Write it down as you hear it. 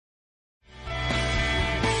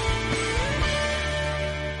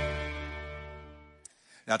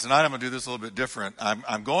Now, tonight I'm going to do this a little bit different.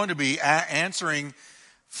 I'm going to be answering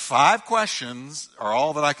 5 questions, are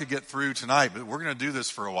all that I could get through tonight, but we're going to do this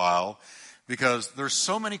for a while because there's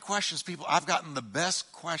so many questions. People, I've gotten the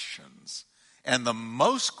best questions and the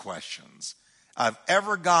most questions I've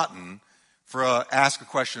ever gotten for Ask a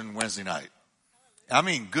Question Wednesday night. I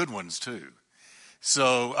mean, good ones too.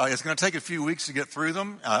 So it's going to take a few weeks to get through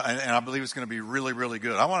them, and I believe it's going to be really, really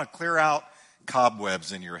good. I want to clear out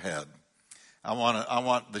cobwebs in your head. I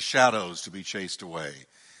want the shadows to be chased away.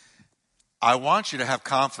 I want you to have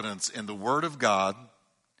confidence in the Word of God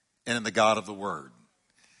and in the God of the Word.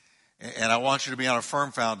 And I want you to be on a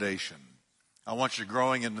firm foundation. I want you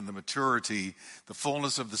growing into the maturity, the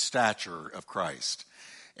fullness of the stature of Christ.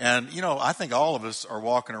 And, you know, I think all of us are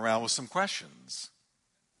walking around with some questions.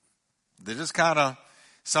 They just kind of,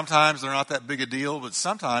 sometimes they're not that big a deal, but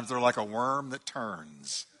sometimes they're like a worm that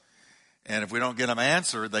turns. And if we don't get them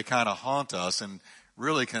answered, they kind of haunt us and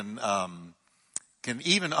really can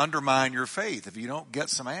even undermine your faith if you don't get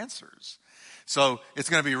some answers. So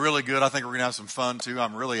it's going to be really good. I think we're going to have some fun too.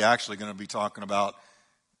 I'm really actually going to be talking about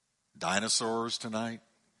dinosaurs tonight.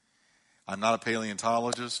 I'm not a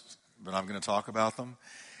paleontologist, but I'm going to talk about them.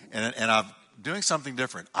 And I'm doing something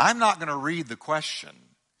different. I'm not going to read the question.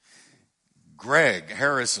 Greg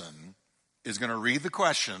Harrison is going to read the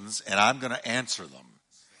questions, and I'm going to answer them.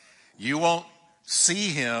 You won't see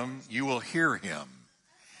him, you will hear him.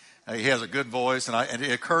 He has a good voice, and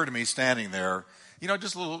it occurred to me standing there, you know,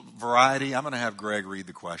 just a little variety. I'm going to have Greg read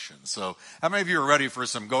the questions. So how many of you are ready for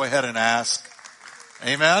some go ahead and ask?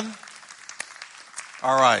 Amen?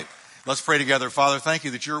 All right. Let's pray together. Father, thank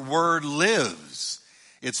you that your word lives.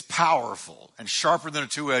 It's powerful and sharper than a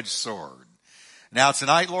two-edged sword. Now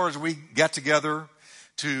tonight, Lord, as we get together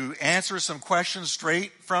to answer some questions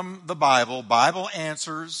straight from the Bible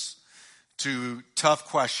answers to tough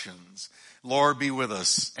questions. Lord, be with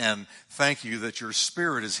us, and thank you that your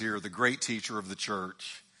Spirit is here, the great teacher of the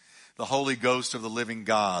church, the Holy Ghost of the living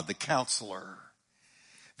God, the counselor,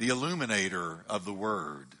 the illuminator of the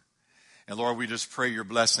word. And Lord, we just pray your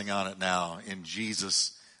blessing on it now in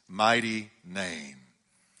Jesus' mighty name.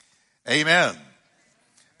 Amen.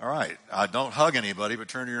 All right. Don't hug anybody, but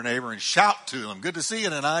turn to your neighbor and shout to them. Good to see you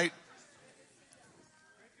tonight.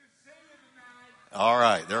 All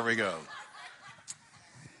right. There we go.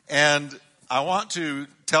 And I want to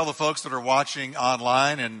tell the folks that are watching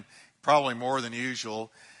online, and probably more than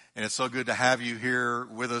usual, and it's so good to have you here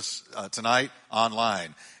with us tonight online.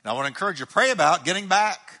 And I want to encourage you, pray about getting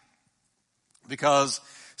back. Because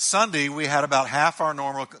Sunday we had about half our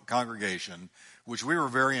normal congregation, which we were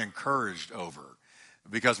very encouraged over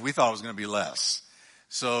because we thought it was going to be less.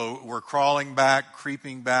 So we're crawling back,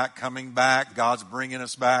 creeping back, coming back. God's bringing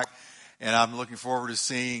us back. And I'm looking forward to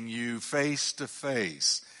seeing you face to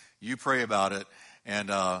face. You pray about it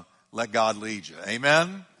and let God lead you.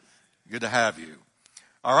 Amen? Good to have you.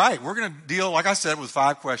 All right, we're going to deal, like I said, with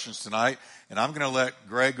 5 questions tonight. And I'm going to let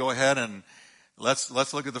Greg go ahead and let's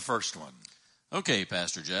look at the first one. Okay,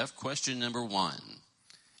 Pastor Jeff, question number 1.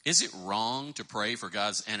 Is it wrong to pray for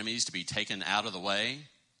God's enemies to be taken out of the way?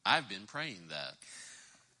 I've been praying that.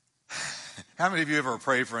 How many of you ever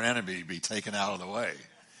prayed for an enemy to be taken out of the way?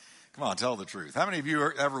 Come on, tell the truth. How many of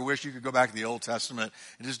you ever wish you could go back to the Old Testament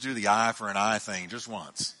and just do the eye for an eye thing just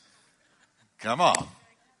once? Come on.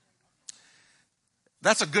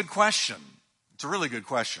 That's a good question. It's a really good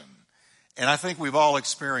question. And I think we've all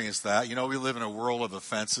experienced that. You know, we live in a world of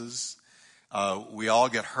offenses. We all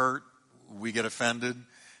get hurt. We get offended.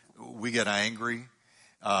 We get angry.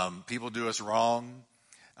 People do us wrong.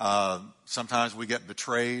 Sometimes we get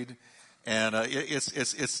betrayed. And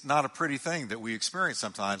it's not a pretty thing that we experience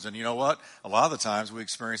sometimes. And you know what? A lot of the times we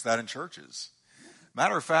experience that in churches.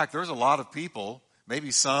 Matter of fact, there's a lot of people,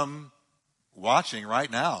 maybe some watching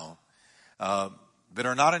right now, that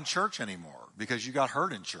are not in church anymore because you got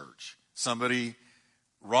hurt in church. Somebody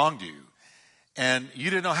wronged you. And you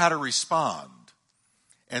didn't know how to respond.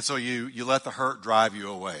 And so you let the hurt drive you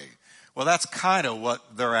away. Well, that's kind of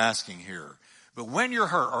what they're asking here. But when you're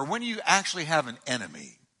hurt, or when you actually have an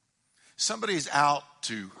enemy, somebody's out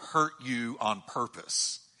to hurt you on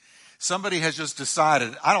purpose. Somebody has just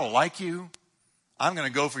decided, I don't like you. I'm going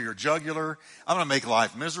to go for your jugular. I'm going to make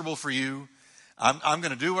life miserable for you. I'm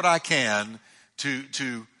going to do what I can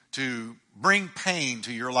to bring pain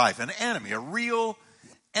to your life. An enemy, a real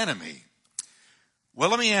enemy. Well,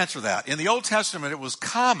 let me answer that. In the Old Testament, it was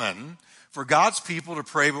common for God's people to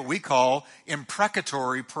pray what we call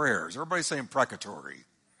imprecatory prayers. Everybody say imprecatory.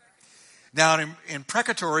 Now,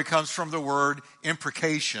 imprecatory comes from the word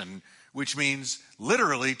imprecation, which means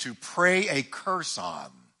literally to pray a curse on.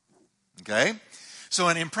 Okay? So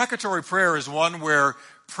an imprecatory prayer is one where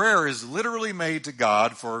prayer is literally made to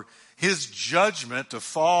God for his judgment to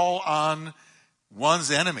fall on one's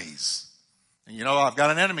enemies. And I've got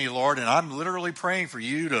an enemy, Lord, and I'm literally praying for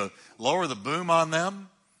you to lower the boom on them,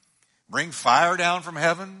 bring fire down from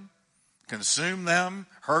heaven, consume them,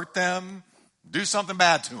 hurt them, do something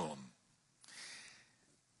bad to them.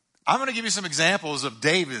 I'm going to give you some examples of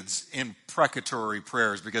David's imprecatory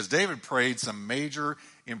prayers because David prayed some major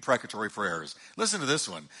imprecatory prayers. Listen to this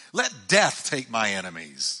one. Let death take my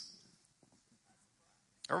enemies.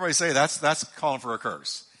 Everybody say that's calling for a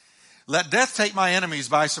curse. Let death take my enemies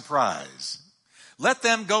by surprise. Let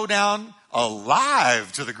them go down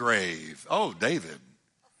alive to the grave. Oh, David.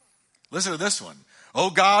 Listen to this one.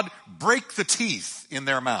 Oh, God, break the teeth in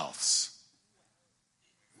their mouths.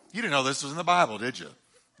 You didn't know this was in the Bible, did you?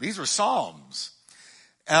 These were Psalms.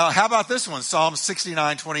 How about this one? Psalm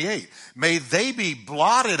 69:28. May they be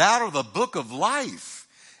blotted out of the book of life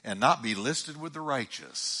and not be listed with the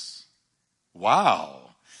righteous.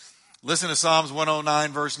 Wow. Listen to Psalms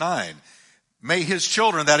 109 verse 9. May his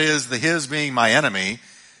children, that is the his being my enemy,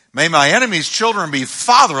 may my enemy's children be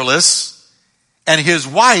fatherless and his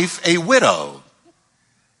wife a widow.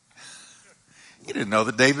 You didn't know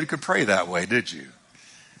that David could pray that way, did you?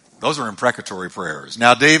 Those are imprecatory prayers.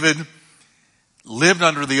 Now, David lived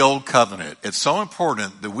under the old covenant. It's so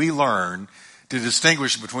important that we learn to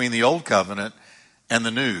distinguish between the old covenant and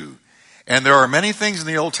the new. And there are many things in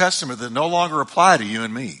the Old Testament that no longer apply to you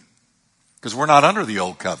and me because we're not under the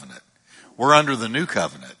old covenant. We're under the new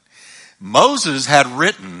covenant. Moses had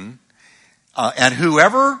written, and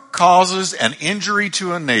whoever causes an injury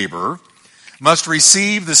to a neighbor must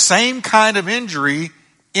receive the same kind of injury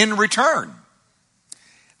in return.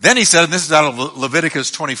 Then he said, and this is out of Leviticus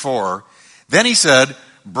 24, then he said,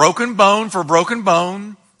 broken bone for broken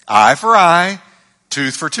bone, eye for eye,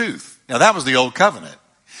 tooth for tooth. Now that was the old covenant.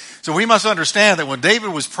 So we must understand that when David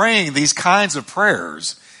was praying these kinds of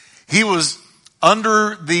prayers, he was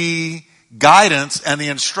under the guidance and the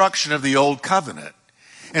instruction of the old covenant.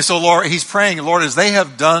 And so Lord, he's praying, Lord, as they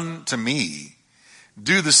have done to me,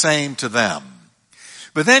 do the same to them.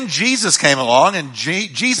 But then Jesus came along and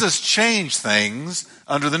Jesus changed things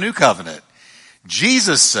under the new covenant.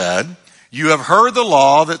 Jesus said, you have heard the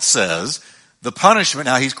law that says the punishment,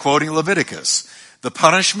 now he's quoting Leviticus, the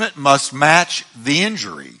punishment must match the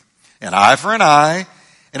injury, an eye for an eye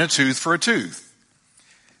and a tooth for a tooth.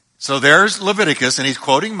 So there's Leviticus and he's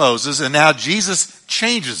quoting Moses and now Jesus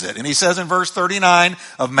changes it. And he says in verse 39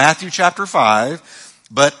 of Matthew chapter 5,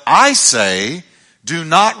 but I say, do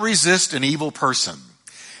not resist an evil person.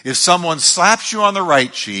 If someone slaps you on the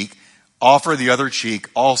right cheek, offer the other cheek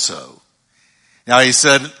also. Now he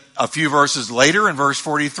said a few verses later in verse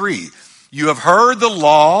 43, you have heard the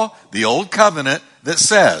law, the old covenant that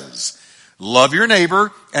says, love your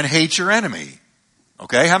neighbor and hate your enemy.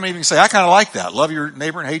 Okay, how many of you can say, I kind of like that. Love your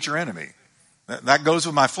neighbor and hate your enemy. That goes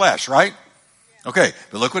with my flesh, right? Okay,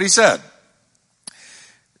 but look what he said.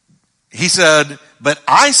 He said, but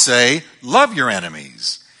I say, love your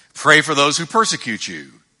enemies. Pray for those who persecute you.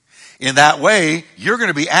 In that way, you're going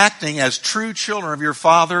to be acting as true children of your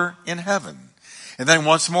Father in heaven. And then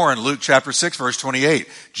once more in Luke chapter 6, verse 28,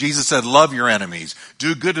 Jesus said, love your enemies.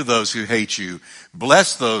 Do good to those who hate you.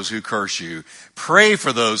 Bless those who curse you. Pray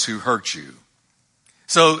for those who hurt you.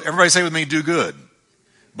 So everybody say with me, do good.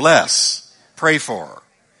 Bless. Pray for.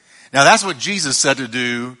 Now that's what Jesus said to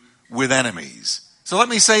do with enemies. So let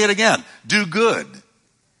me say it again. Do good.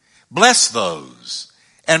 Bless those.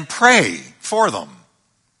 And pray for them.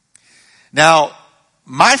 Now,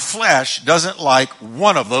 my flesh doesn't like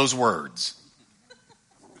one of those words.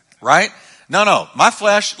 Right? No. My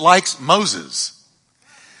flesh likes Moses.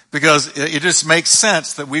 Because it just makes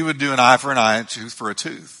sense that we would do an eye for an eye and a tooth for a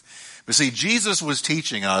tooth. But see, Jesus was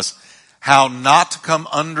teaching us how not to come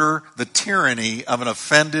under the tyranny of an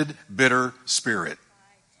offended, bitter spirit.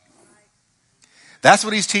 That's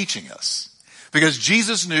what he's teaching us. Because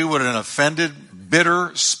Jesus knew what an offended,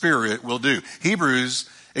 bitter spirit will do. Hebrews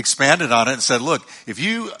expanded on it and said, look, if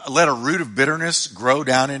you let a root of bitterness grow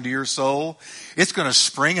down into your soul, it's going to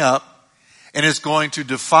spring up and it's going to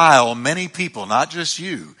defile many people, not just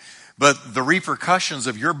you. But the repercussions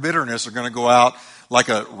of your bitterness are going to go out like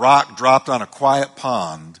a rock dropped on a quiet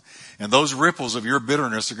pond. And those ripples of your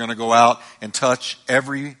bitterness are going to go out and touch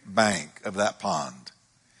every bank of that pond.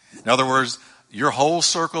 In other words, your whole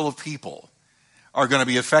circle of people are going to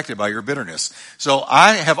be affected by your bitterness. So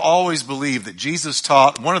I have always believed that Jesus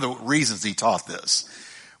taught, one of the reasons he taught this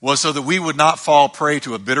was so that we would not fall prey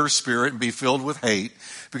to a bitter spirit and be filled with hate.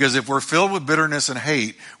 Because if we're filled with bitterness and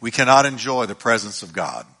hate, we cannot enjoy the presence of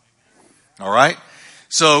God. All right?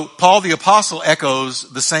 So Paul the Apostle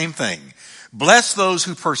echoes the same thing. Bless those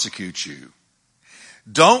who persecute you.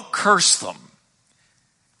 Don't curse them.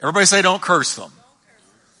 Everybody say don't curse them.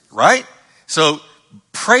 Right? So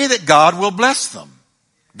pray that God will bless them.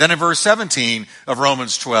 Then in verse 17 of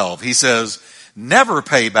Romans 12, he says, never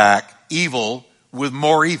pay back evil with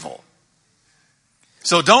more evil.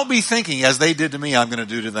 So don't be thinking, as they did to me, I'm going to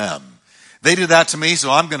do to them. They did that to me, so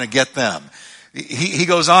I'm going to get them. He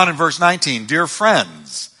goes on in verse 19, dear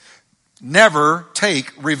friends, never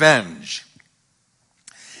take revenge.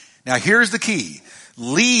 Now here's the key.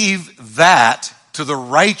 Leave that to the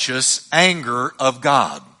righteous anger of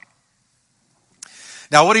God.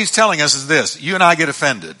 Now what he's telling us is this. You and I get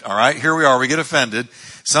offended, all right? Here we are, we get offended.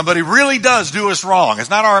 Somebody really does do us wrong. It's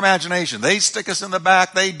not our imagination. They stick us in the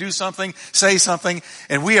back, they do something, say something,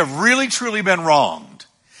 and we have really truly been wronged.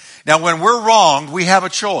 Now when we're wronged, we have a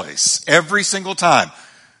choice every single time.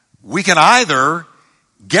 We can either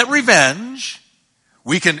get revenge,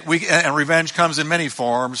 and revenge comes in many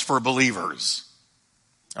forms for believers.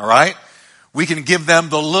 All right? We can give them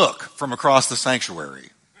the look from across the sanctuary.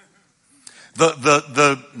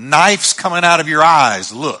 The knife's coming out of your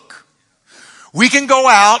eyes, look. We can go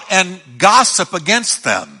out and gossip against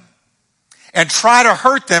them and try to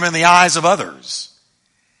hurt them in the eyes of others.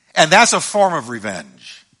 And that's a form of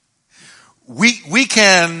revenge. We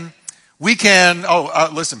can,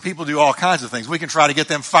 listen, people do all kinds of things. We can try to get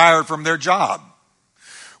them fired from their job.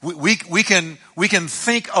 We can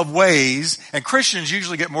think of ways, and Christians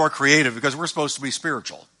usually get more creative because we're supposed to be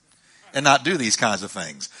spiritual and not do these kinds of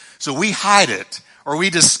things. So we hide it, or we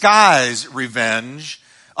disguise revenge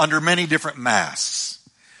under many different masks.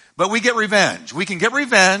 But we get revenge. We can get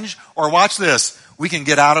revenge, or watch this, we can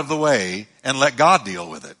get out of the way and let God deal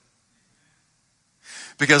with it.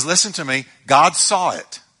 Because listen to me, God saw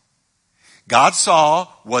it. God saw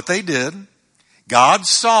what they did. God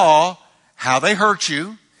saw how they hurt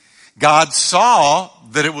you. God saw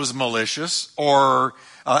that it was malicious or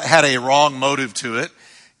had a wrong motive to it.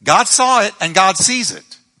 God saw it and God sees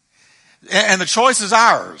it. And the choice is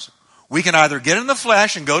ours. We can either get in the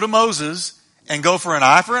flesh and go to Moses and go for an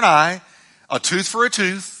eye for an eye, a tooth for a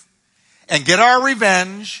tooth, and get our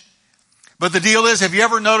revenge. But the deal is, have you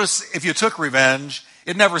ever noticed if you took revenge,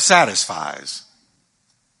 it never satisfies?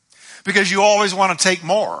 Because you always want to take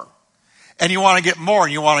more. And you want to get more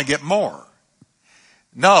and you want to get more.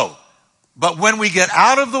 No. But when we get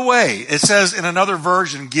out of the way, it says in another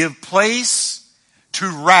version, give place to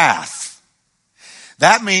wrath.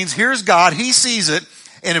 That means here's God, He sees it,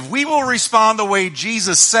 and if we will respond the way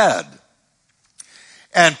Jesus said,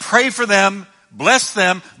 and pray for them, bless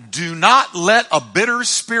them, do not let a bitter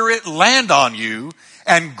spirit land on you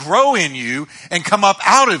and grow in you and come up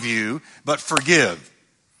out of you, but forgive.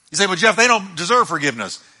 You say, well, Jeff, they don't deserve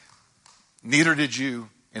forgiveness. Neither did you,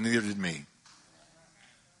 and neither did me.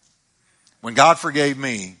 When God forgave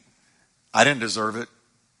me, I didn't deserve it.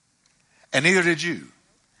 And neither did you.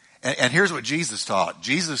 And here's what Jesus taught.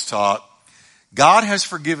 Jesus taught, God has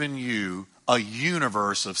forgiven you a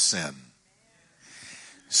universe of sin.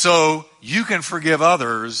 So you can forgive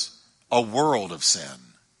others a world of sin.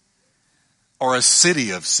 Or a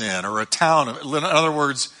city of sin. Or a town of, in other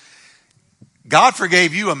words, God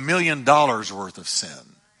forgave you $1 million worth of sin.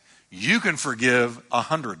 You can forgive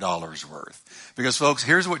 $100 worth. Because folks,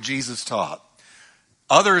 here's what Jesus taught.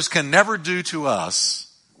 Others can never do to us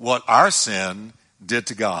what our sin did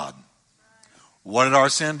to God. What did our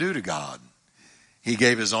sin do to God? He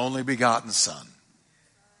gave His only begotten Son,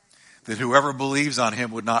 that whoever believes on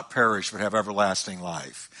Him would not perish but have everlasting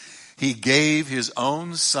life. He gave His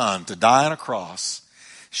own Son to die on a cross,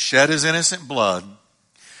 shed His innocent blood,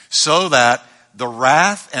 so that the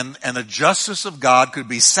wrath and the justice of God could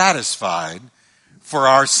be satisfied for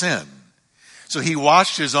our sin. So He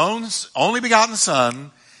watched His own only begotten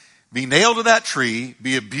Son be nailed to that tree,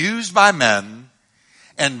 be abused by men,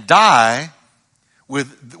 and die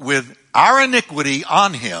with our iniquity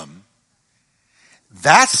on Him.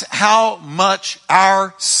 That's how much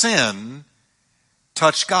our sin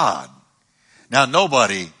touched God. Now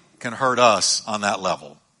nobody can hurt us on that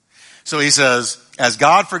level. So He says, as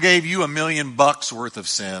God forgave you $1 million worth of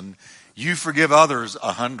sin, you forgive others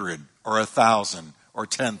 100 or 1,000 or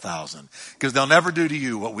 10,000. Because they'll never do to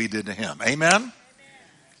you what we did to Him. Amen?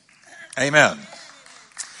 Amen.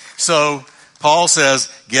 So Paul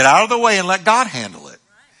says, get out of the way and let God handle it.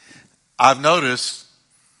 I've noticed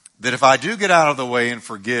that if I do get out of the way and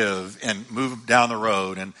forgive and move down the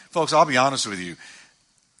road, and folks, I'll be honest with you,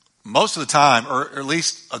 most of the time, or at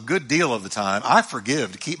least a good deal of the time, I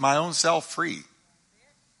forgive to keep my own self free.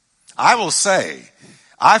 I will say,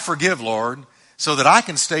 I forgive, Lord, so that I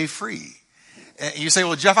can stay free. And you say,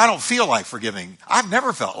 well, Jeff, I don't feel like forgiving. I've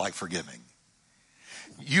never felt like forgiving.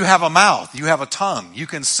 You have a mouth. You have a tongue. You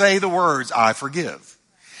can say the words, I forgive.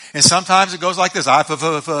 And sometimes it goes like this.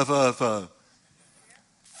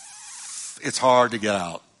 It's hard to get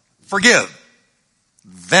out. Forgive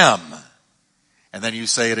them. And then you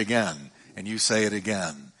say it again. And you say it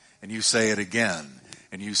again. And you say it again.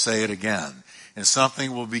 And you say it again. And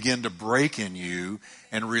something will begin to break in you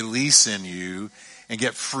and release in you and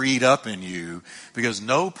get freed up in you, because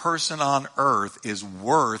no person on earth is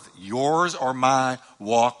worth yours or my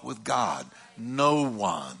walk with God. No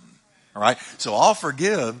one. All right? So I'll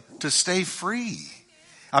forgive to stay free.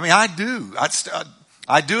 I mean, I do.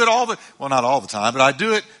 I do it not all the time, but I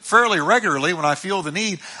do it fairly regularly when I feel the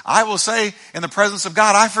need. I will say in the presence of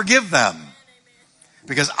God, I forgive them.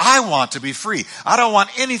 Because I want to be free. I don't want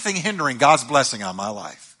anything hindering God's blessing on my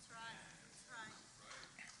life.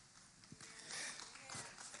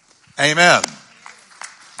 Amen.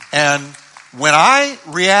 And when I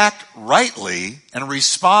react rightly and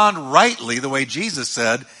respond rightly the way Jesus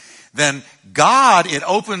said, then it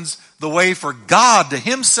opens the way for God to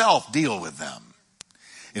himself deal with them.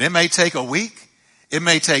 And it may take a week. It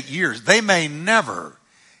may take years. They may never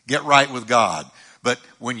get right with God. But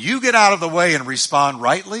when you get out of the way and respond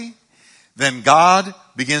rightly, then God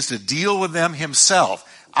begins to deal with them himself.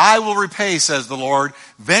 I will repay, says the Lord.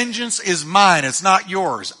 Vengeance is mine. It's not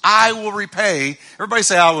yours. I will repay. Everybody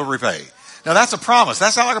say, I will repay. Now that's a promise.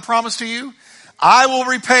 That sound like a promise to you? I will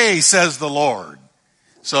repay, says the Lord.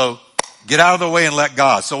 So get out of the way and let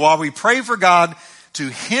God. So while we pray for God to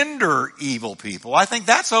hinder evil people, I think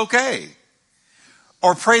that's okay.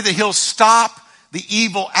 Or pray that he'll stop the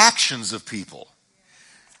evil actions of people.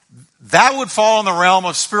 That would fall in the realm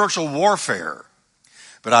of spiritual warfare.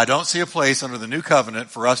 But I don't see a place under the new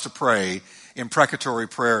covenant for us to pray imprecatory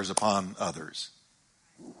prayers upon others.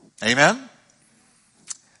 Amen?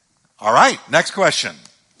 All right, next question.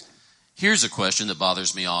 Here's a question that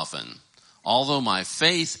bothers me often. Although my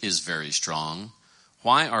faith is very strong,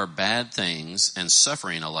 why are bad things and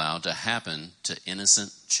suffering allowed to happen to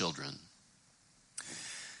innocent children?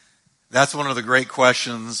 That's one of the great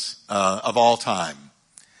questions of all time.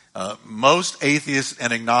 Most atheists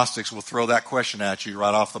and agnostics will throw that question at you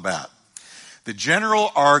right off the bat. The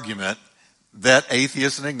general argument that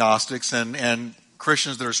atheists and agnostics and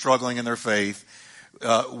Christians that are struggling in their faith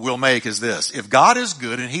will make is this. If God is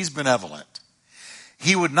good and he's benevolent,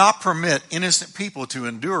 he would not permit innocent people to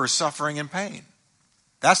endure suffering and pain.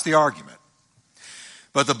 That's the argument.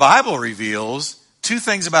 But the Bible reveals two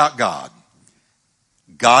things about God.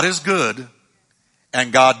 God is good,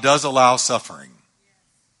 and God does allow suffering.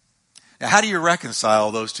 Now, how do you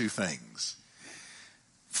reconcile those two things?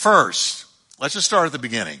 First, let's just start at the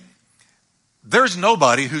beginning. There's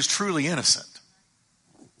nobody who's truly innocent.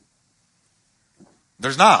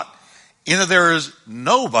 There's not. There is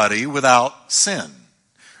nobody without sin.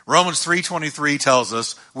 Romans 3:23 tells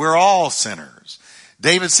us we're all sinners.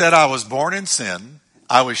 David said, I was born in sin.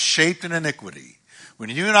 I was shaped in iniquity. When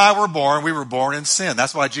you and I were born, we were born in sin.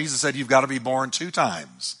 That's why Jesus said you've got to be born 2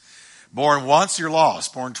 times. Born once, you're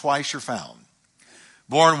lost. Born twice, you're found.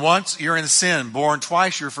 Born once, you're in sin. Born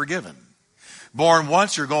twice, you're forgiven. Born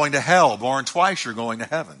once, you're going to hell. Born twice, you're going to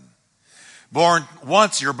heaven. Born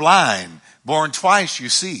once, you're blind. Born twice, you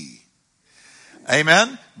see.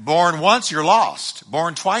 Amen? Born once, you're lost.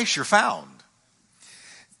 Born twice, you're found.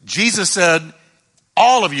 Jesus said,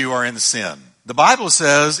 all of you are in sin. The Bible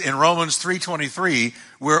says in Romans 3:23,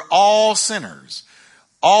 we're all sinners.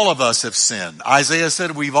 All of us have sinned. Isaiah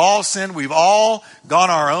said we've all sinned. We've all gone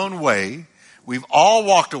our own way. We've all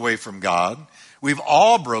walked away from God. We've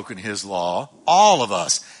all broken his law. All of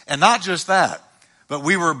us. And not just that, but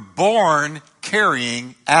we were born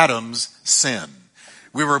carrying Adam's sin.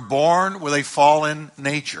 We were born with a fallen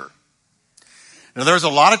nature. Now there's a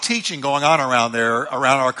lot of teaching going on around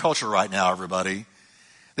our culture right now, everybody,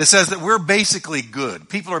 that says that we're basically good.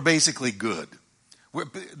 People are basically good.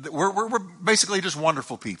 We're basically just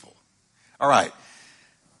wonderful people. All right.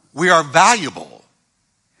 We are valuable.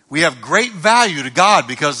 We have great value to God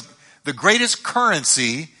because the greatest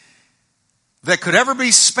currency that could ever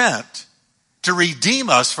be spent to redeem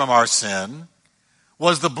us from our sin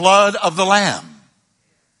was the blood of the Lamb.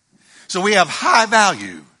 So we have high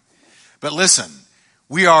value. But listen,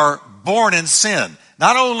 we are born in sin.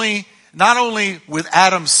 Not only with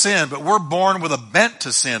Adam's sin, but we're born with a bent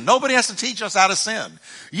to sin. Nobody has to teach us how to sin.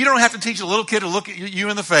 You don't have to teach a little kid to look at you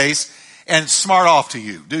in the face and smart off to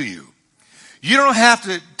you, do you? You don't have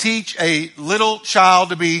to teach a little child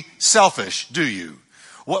to be selfish, do you?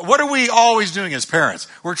 What are we always doing as parents?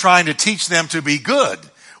 We're trying to teach them to be good.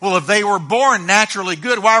 Well, if they were born naturally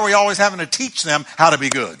good, why are we always having to teach them how to be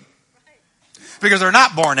good? Because they're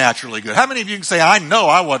not born naturally good. How many of you can say, I know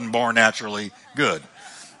I wasn't born naturally good?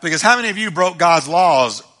 Because how many of you broke God's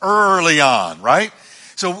laws early on, right?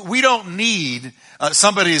 So we don't need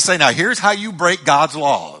somebody to say, now here's how you break God's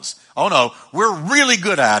laws. Oh no, we're really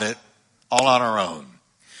good at it all on our own.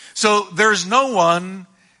 So there's no one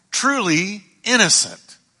truly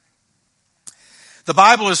innocent. The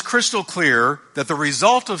Bible is crystal clear that the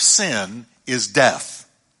result of sin is death.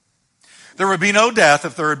 There would be no death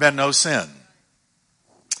if there had been no sin.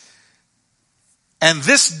 And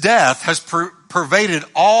this death has pervaded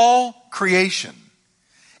all creation.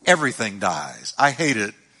 Everything dies. I hate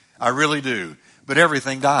it. I really do. But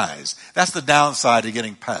everything dies. That's the downside to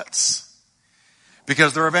getting pets.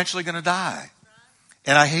 Because they're eventually going to die.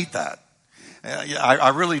 And I hate that. I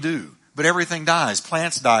really do. But everything dies.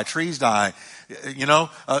 Plants die. Trees die.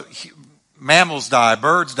 Mammals die.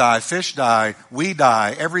 Birds die. Fish die. We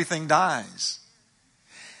die. Everything dies.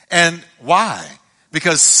 And why?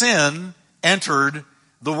 Because sin entered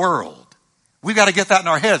the world. We've got to get that in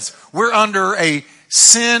our heads. We're under a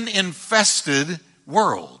sin-infested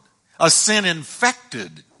world. A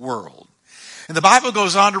sin-infected world. And the Bible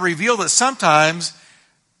goes on to reveal that sometimes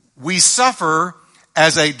we suffer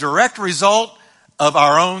as a direct result of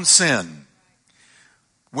our own sin.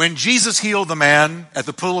 When Jesus healed the man at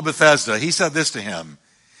the pool of Bethesda, he said this to him.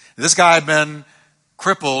 This guy had been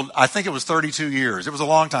crippled, I think it was 32 years. It was a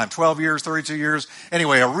long time, 12 years, 32 years.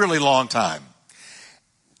 Anyway, a really long time.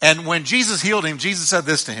 And when Jesus healed him, Jesus said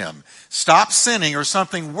this to him, stop sinning or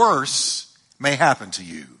something worse may happen to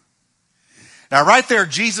you. Now right there,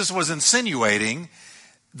 Jesus was insinuating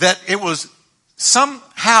that it was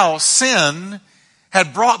somehow sin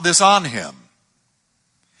had brought this on him.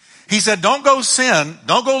 He said, don't go sin,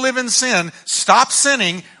 don't go live in sin, stop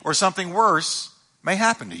sinning or something worse may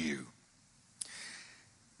happen to you.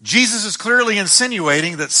 Jesus is clearly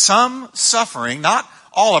insinuating that some suffering, not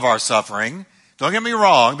all of our suffering, don't get me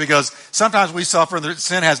wrong, because sometimes we suffer and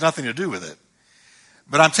sin has nothing to do with it.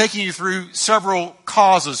 But I'm taking you through several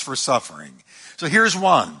causes for suffering. So here's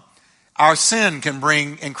one. Our sin can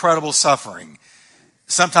bring incredible suffering.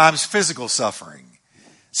 Sometimes physical suffering.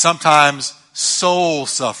 Sometimes soul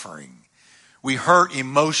suffering. We hurt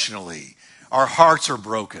emotionally. Our hearts are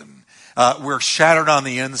broken. We're shattered on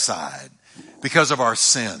the inside because of our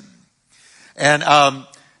sin. And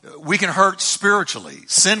we can hurt spiritually.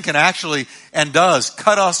 Sin can actually and does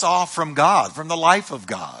cut us off from God, from the life of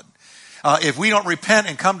God. If we don't repent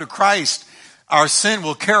and come to Christ, our sin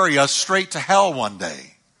will carry us straight to hell one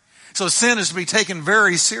day. So sin is to be taken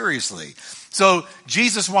very seriously. So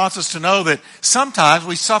Jesus wants us to know that sometimes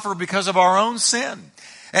we suffer because of our own sin.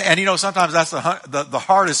 And sometimes that's the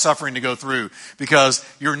hardest suffering to go through, because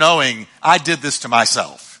you're knowing, I did this to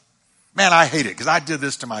myself. Man, I hate it because I did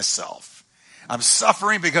this to myself. I'm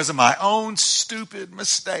suffering because of my own stupid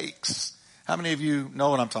mistakes. How many of you know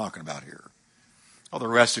what I'm talking about here? Oh, the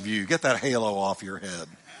rest of you, get that halo off your head.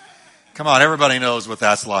 Come on, everybody knows what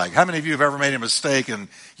that's like. How many of you have ever made a mistake and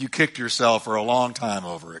you kicked yourself for a long time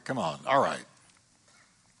over it? Come on, all right.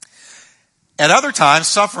 At other times,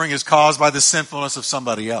 suffering is caused by the sinfulness of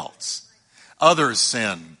somebody else. Others'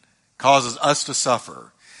 sin causes us to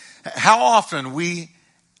suffer. How often we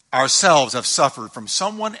ourselves have suffered from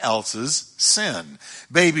someone else's sin.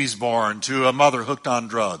 Babies born to a mother hooked on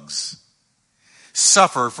drugs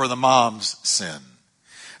suffer for the mom's sin.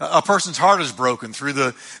 A person's heart is broken through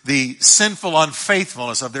the sinful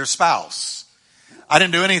unfaithfulness of their spouse. I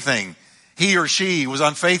didn't do anything. He or she was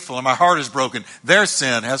unfaithful and my heart is broken. Their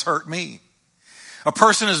sin has hurt me. A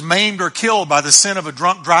person is maimed or killed by the sin of a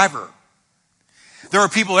drunk driver. There are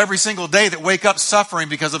people every single day that wake up suffering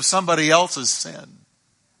because of somebody else's sin.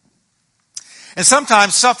 And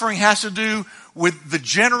sometimes suffering has to do with the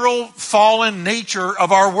general fallen nature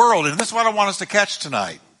of our world. And this is what I want us to catch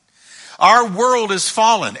tonight. Our world is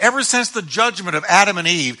fallen. Ever since the judgment of Adam and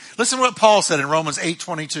Eve, listen to what Paul said in Romans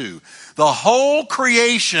 8:22. The whole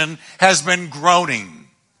creation has been groaning.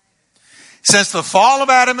 Since the fall of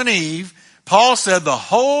Adam and Eve, Paul said the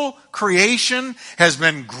whole creation has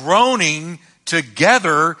been groaning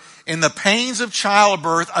together in the pains of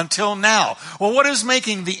childbirth until now. Well, what is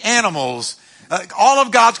making the animals, all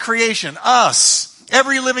of God's creation, us,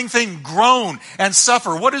 every living thing groan and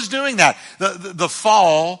suffer? What is doing that? The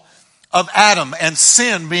fall of Adam and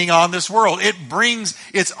sin being on this world. It brings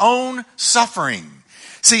its own suffering.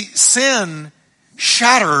 See, sin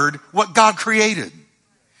shattered what God created.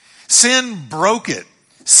 Sin broke it.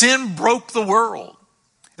 Sin broke the world.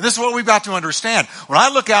 And this is what we've got to understand. When I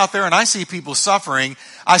look out there and I see people suffering,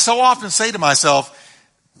 I so often say to myself,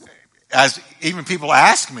 as even people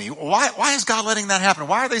ask me, why is God letting that happen?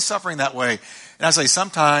 Why are they suffering that way? And I say,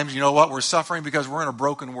 sometimes, you know what? We're suffering because we're in a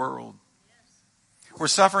broken world. We're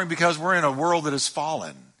suffering because we're in a world that has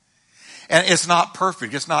fallen. And it's not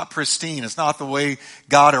perfect. It's not pristine. It's not the way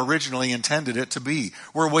God originally intended it to be.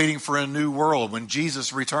 We're waiting for a new world when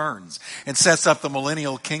Jesus returns and sets up the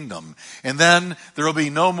millennial kingdom. And then there will be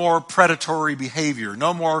no more predatory behavior,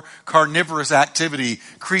 no more carnivorous activity,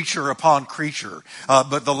 creature upon creature.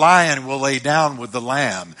 But the lion will lay down with the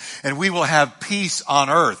lamb. And we will have peace on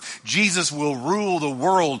earth. Jesus will rule the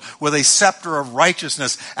world with a scepter of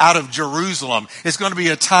righteousness out of Jerusalem. It's going to be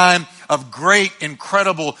a time of great,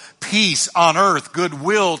 incredible peace on earth,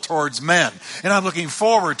 goodwill towards men. And I'm looking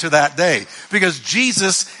forward to that day because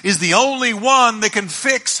Jesus is the only one that can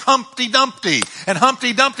fix Humpty Dumpty. And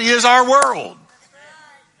Humpty Dumpty is our world.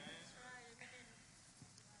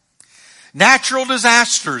 Natural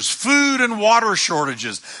disasters, food and water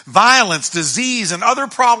shortages, violence, disease, and other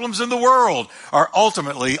problems in the world are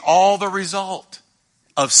ultimately all the result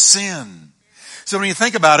of sin. So when you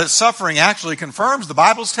think about it, suffering actually confirms the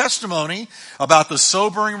Bible's testimony about the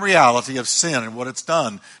sobering reality of sin and what it's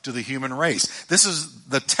done to the human race. This is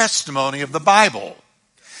the testimony of the Bible.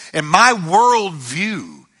 And my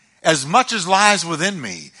worldview, as much as lies within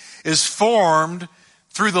me, is formed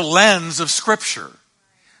through the lens of Scripture.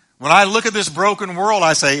 When I look at this broken world,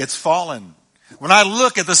 I say it's fallen. When I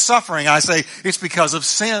look at the suffering, I say it's because of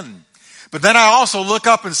sin. But then I also look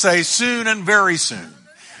up and say, soon and very soon,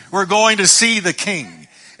 we're going to see the King.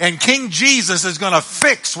 And King Jesus is going to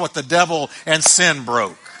fix what the devil and sin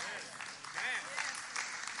broke.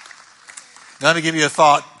 Now, let me give you a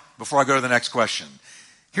thought before I go to the next question.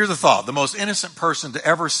 Here's a thought. The most innocent person to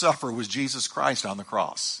ever suffer was Jesus Christ on the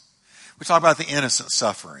cross. We talk about the innocent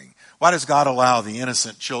suffering. Why does God allow the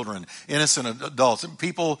innocent children, innocent adults, and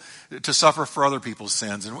people to suffer for other people's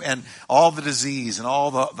sins and all the disease and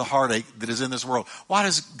all the heartache that is in this world? Why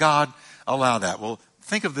does God allow that? Well,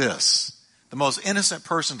 think of this. The most innocent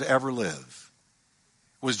person to ever live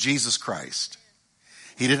was Jesus Christ.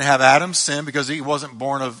 He didn't have Adam's sin because he wasn't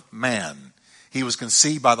born of man. He was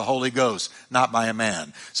conceived by the Holy Ghost, not by a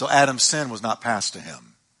man. So Adam's sin was not passed to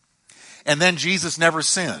him. And then Jesus never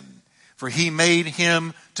sinned, for he made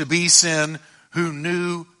him to be sin who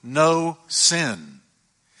knew no sin,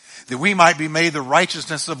 that we might be made the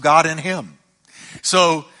righteousness of God in him.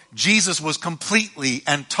 So Jesus was completely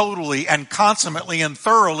and totally and consummately and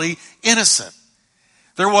thoroughly innocent.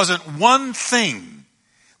 There wasn't one thing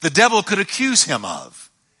the devil could accuse him of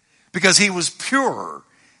because he was pure,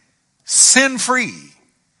 sin-free.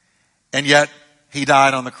 And yet he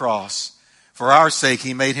died on the cross. For our sake,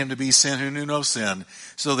 he made him to be sin who knew no sin,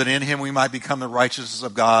 so that in him we might become the righteousness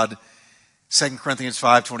of God. 2 Corinthians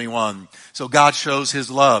 5:21. So God shows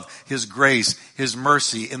his love, his grace, his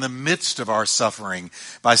mercy in the midst of our suffering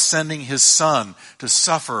by sending his Son to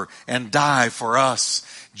suffer and die for us.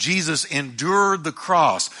 Jesus endured the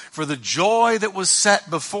cross for the joy that was set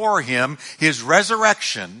before him, his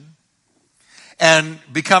resurrection, and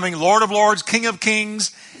becoming Lord of Lords, King of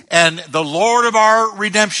Kings, and the Lord of our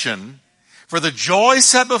redemption. For the joy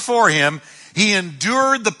set before him, he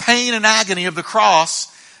endured the pain and agony of the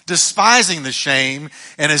cross, despising the shame,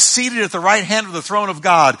 and is seated at the right hand of the throne of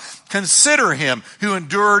God. Consider him who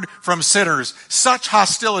endured from sinners such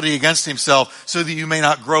hostility against himself, so that you may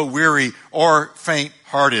not grow weary or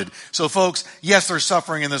faint-hearted. So folks, yes, there's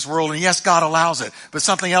suffering in this world, and yes, God allows it. But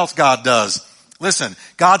something else God does. Listen,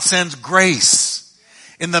 God sends grace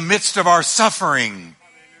in the midst of our suffering.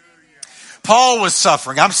 Paul was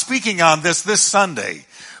suffering. I'm speaking on this Sunday.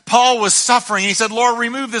 Paul was suffering. He said, Lord,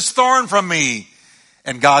 remove this thorn from me.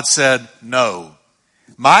 And God said, no,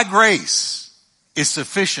 my grace is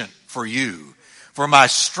sufficient for you, for my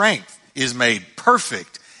strength is made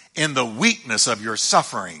perfect in the weakness of your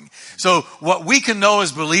suffering. So what we can know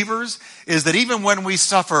as believers is that even when we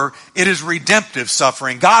suffer, it is redemptive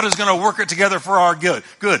suffering. God is going to work it together for our good.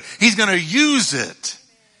 He's going to use it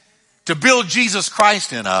to build Jesus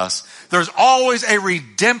Christ in us. There's always a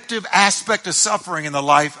redemptive aspect of suffering in the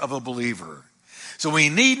life of a believer. So we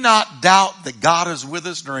need not doubt that God is with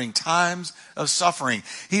us during times of suffering.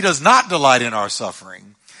 He does not delight in our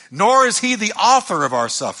suffering, nor is he the author of our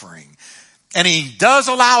suffering. And he does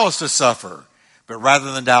allow us to suffer, but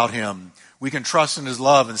rather than doubt him, we can trust in his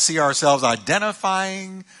love and see ourselves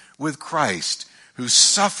identifying with Christ, who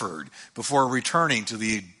suffered before returning to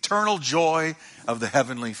the eternal joy of the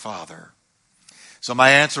Heavenly Father. So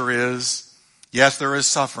my answer is, yes, there is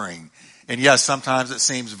suffering. And yes, sometimes it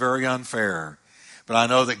seems very unfair. But I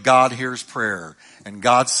know that God hears prayer and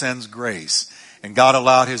God sends grace. And God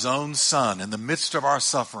allowed his own son in the midst of our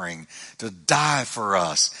suffering to die for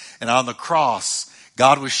us. And on the cross,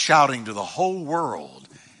 God was shouting to the whole world,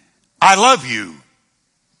 I love you.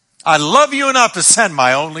 I love you enough to send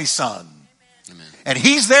my only son. Amen. And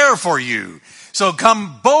he's there for you. So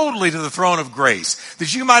come boldly to the throne of grace,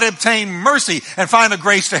 that you might obtain mercy and find the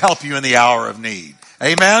grace to help you in the hour of need.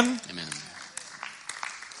 Amen? Amen.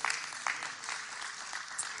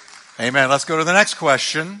 Amen. Let's go to the next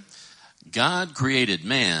question. God created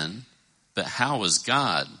man, but how was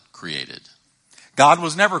God created? God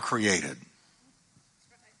was never created.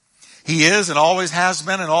 He is and always has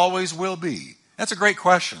been and always will be. That's a great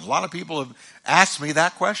question. A lot of people have asked me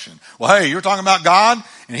that question. Well, hey, you're talking about God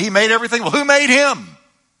and he made everything. Well, who made him?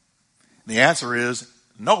 The answer is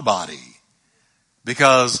nobody.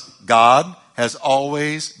 Because God has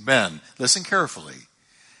always been. Listen carefully.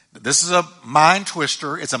 This is a mind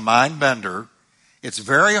twister. It's a mind bender. It's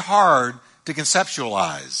very hard to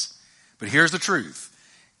conceptualize. But here's the truth.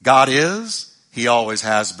 God is, he always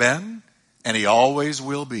has been, and he always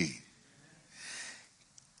will be.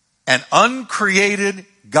 An uncreated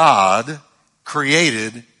God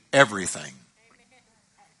created everything.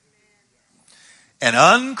 An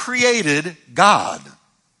uncreated God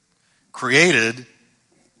created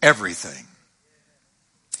everything.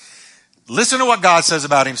 Listen to what God says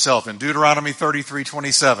about himself in Deuteronomy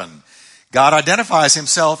 33:27. God identifies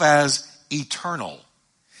himself as eternal.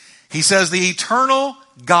 He says the eternal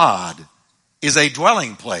God is a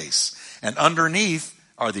dwelling place, and underneath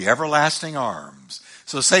are the everlasting arms.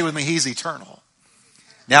 So say with me, he's eternal.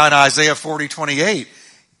 Now in Isaiah 40:28,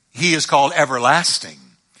 he is called everlasting.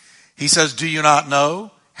 He says, do you not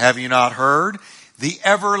know? Have you not heard? The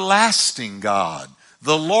everlasting God,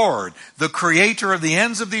 the Lord, the creator of the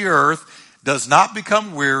ends of the earth, does not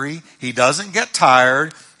become weary. He doesn't get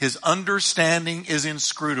tired. His understanding is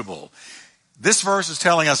inscrutable. This verse is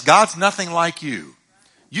telling us God's nothing like you.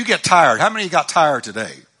 You get tired. How many of you got tired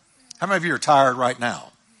today? How many of you are tired right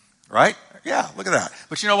now? Right? Yeah, look at that.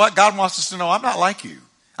 But you know what? God wants us to know I'm not like you.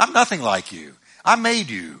 I'm nothing like you. I made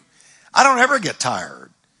you. I don't ever get tired.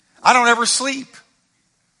 I don't ever sleep.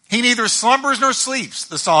 He neither slumbers nor sleeps,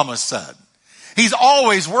 the psalmist said. He's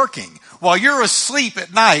always working. While you're asleep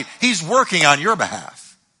at night, he's working on your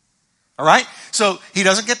behalf. All right? So he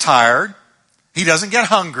doesn't get tired. He doesn't get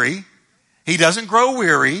hungry. He doesn't grow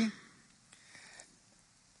weary.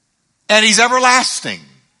 And he's everlasting.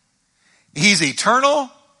 He's eternal.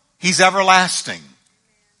 He's everlasting.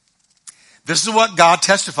 This is what God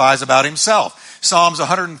testifies about himself. Psalms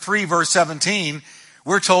 103 verse 17,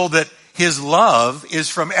 we're told that his love is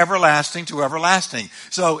from everlasting to everlasting.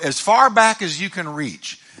 So as far back as you can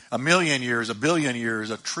reach, 1,000,000 years, 1,000,000,000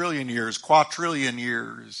 years, 1,000,000,000,000 years, 250,000,000,000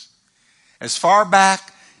 years, as far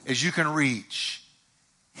back as you can reach,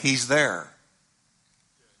 he's there.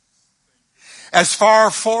 As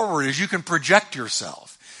far forward as you can project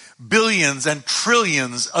yourself, billions and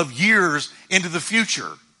trillions of years into the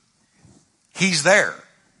future, he's there.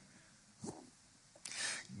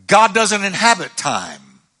 God doesn't inhabit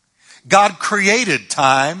time. God created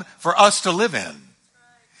time for us to live in.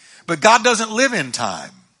 But God doesn't live in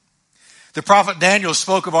time. The prophet Daniel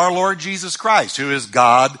spoke of our Lord Jesus Christ, who is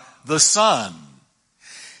God the Son.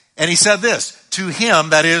 And he said this, to him,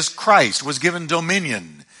 that is Christ, was given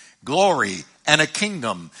dominion, glory, and a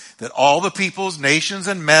kingdom, that all the peoples, nations,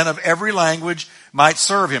 and men of every language might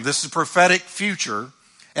serve him. This is a prophetic future,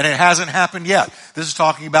 and it hasn't happened yet. This is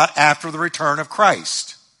talking about after the return of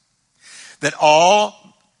Christ. That all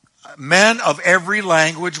men of every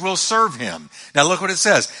language will serve him. Now look what it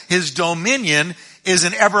says. His dominion is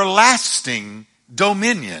an everlasting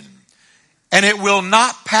dominion, and it will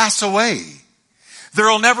not pass away. There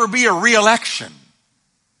will never be a re-election.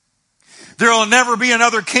 There will never be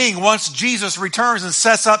another king once Jesus returns and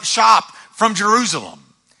sets up shop from Jerusalem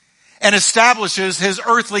and establishes his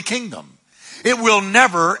earthly kingdom. It will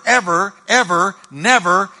never, ever, ever,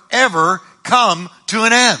 never, ever come to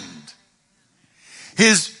an end.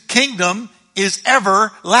 His kingdom is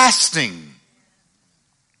everlasting.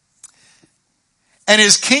 And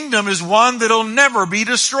his kingdom is one that'll never be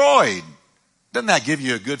destroyed. Doesn't that give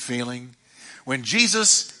you a good feeling? When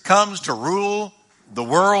Jesus comes to rule the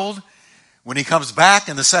world, when he comes back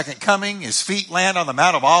in the second coming, his feet land on the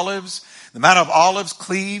Mount of Olives. The Mount of Olives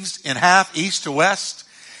cleaves in half, east to west.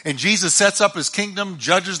 And Jesus sets up his kingdom,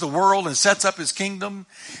 judges the world, and sets up his kingdom.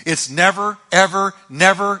 It's never, ever,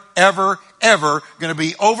 never, ever, ever going to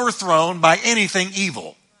be overthrown by anything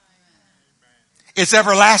evil. It's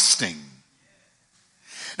everlasting.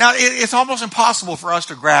 Now, it's almost impossible for us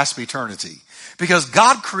to grasp eternity because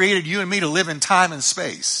God created you and me to live in time and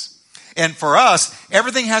space. And for us,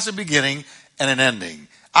 everything has a beginning and an ending.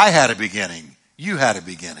 I had a beginning. You had a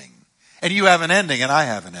beginning. And you have an ending and I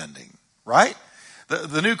have an ending. Right?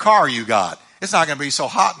 The new car you got, it's not going to be so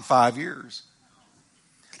hot in 5 years.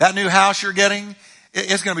 That new house you're getting,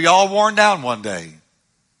 it's going to be all worn down one day.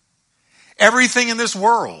 Everything in this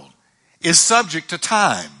world is subject to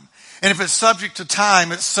time. And if it's subject to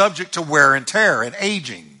time, it's subject to wear and tear and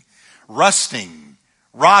aging, rusting,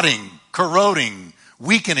 rotting, corroding,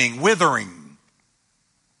 weakening, withering.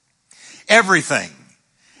 Everything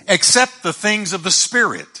except the things of the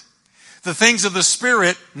Spirit. The things of the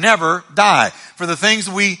Spirit never die. For the things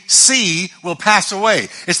we see will pass away.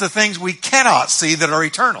 It's the things we cannot see that are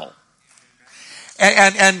eternal.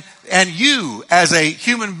 And you, as a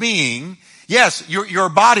human being, yes, your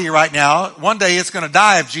body right now, one day it's going to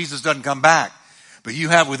die if Jesus doesn't come back. But you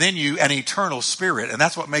have within you an eternal spirit, and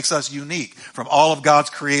that's what makes us unique from all of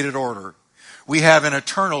God's created order. We have an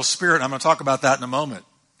eternal spirit. I'm going to talk about that in a moment.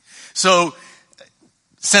 So,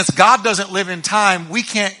 since God doesn't live in time, we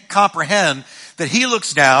can't comprehend that He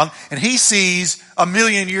looks down and He sees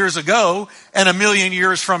 1,000,000 years ago and 1,000,000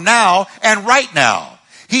 years from now and right now.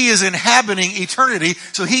 He is inhabiting eternity,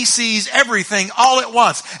 so He sees everything all at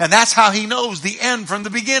once. And that's how He knows the end from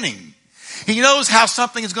the beginning. He knows how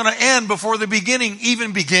something is going to end before the beginning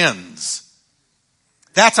even begins.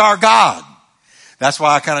 That's our God. That's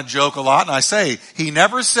why I kind of joke a lot and I say, He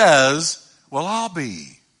never says, well, I'll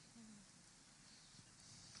be.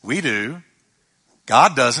 We do.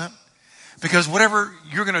 God doesn't. Because whatever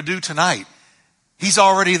you're going to do tonight, He's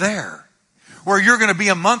already there. Where you're going to be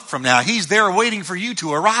a month from now, He's there waiting for you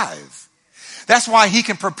to arrive. That's why He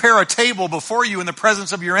can prepare a table before you in the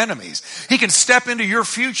presence of your enemies. He can step into your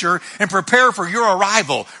future and prepare for your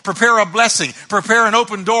arrival. Prepare a blessing. Prepare an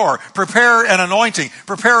open door. Prepare an anointing.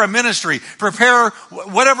 Prepare a ministry. Prepare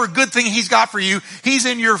whatever good thing He's got for you. He's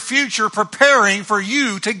in your future preparing for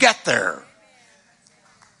you to get there.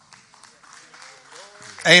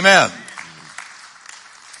 Amen.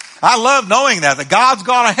 I love knowing that God's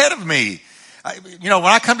gone ahead of me. When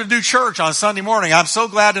I come to do church on Sunday morning, I'm so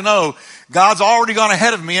glad to know God's already gone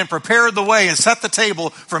ahead of me and prepared the way and set the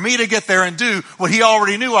table for me to get there and do what He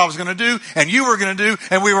already knew I was going to do and you were going to do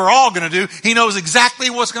and we were all going to do. He knows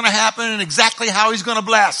exactly what's going to happen and exactly how He's going to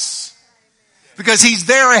bless. Because He's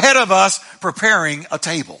there ahead of us preparing a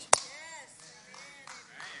table.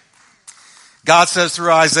 God says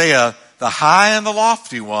through Isaiah, the high and the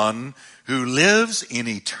lofty one who lives in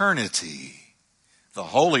eternity. The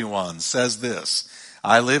Holy One says this,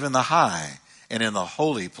 I live in the high and in the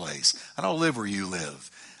holy place. I don't live where you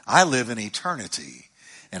live. I live in eternity.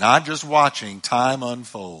 And I'm just watching time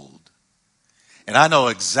unfold. And I know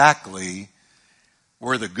exactly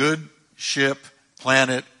where the good ship,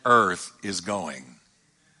 planet Earth is going.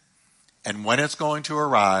 And when it's going to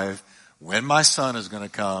arrive, when my Son is going to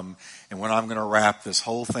come, and when I'm going to wrap this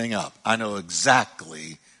whole thing up. I know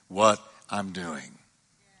exactly what I'm doing.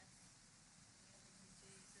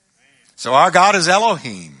 So our God is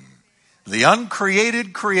Elohim, the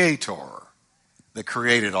uncreated creator that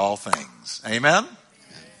created all things. Amen?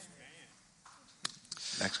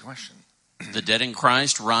 Next question. The dead in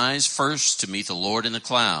Christ rise first to meet the Lord in the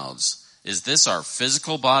clouds. Is this our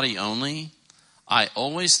physical body only? I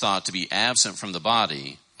always thought to be absent from the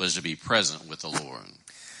body was to be present with the Lord.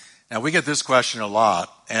 Now, we get this question a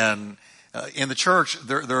lot, and in the church,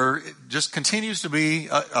 there just continues to be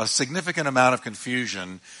a significant amount of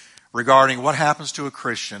confusion regarding what happens to a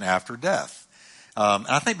Christian after death. And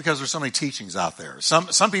I think because there's so many teachings out there.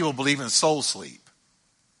 Some people believe in soul sleep.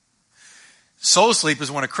 Soul sleep is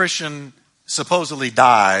when a Christian supposedly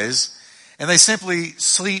dies, and they simply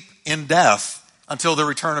sleep in death until the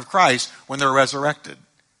return of Christ when they're resurrected.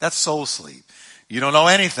 That's soul sleep. You don't know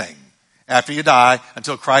anything after you die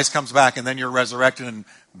until Christ comes back and then you're resurrected and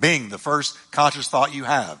bing, the first conscious thought you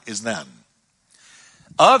have is then.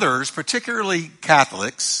 Others, particularly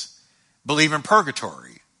Catholics, believe in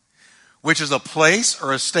purgatory, which is a place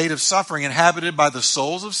or a state of suffering inhabited by the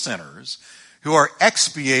souls of sinners who are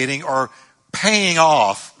expiating or paying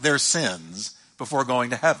off their sins before going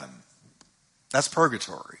to heaven. That's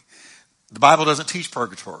purgatory. The Bible doesn't teach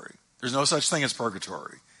purgatory. There's no such thing as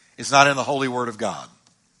purgatory. It's not in the Holy Word of God.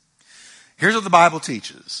 Here's what the Bible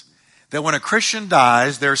teaches. That when a Christian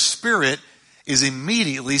dies, their spirit is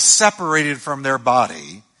immediately separated from their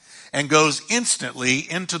body and goes instantly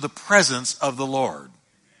into the presence of the Lord.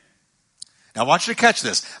 Now I want you to catch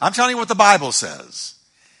this. I'm telling you what the Bible says.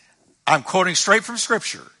 I'm quoting straight from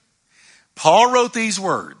Scripture. Paul wrote these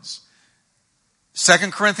words.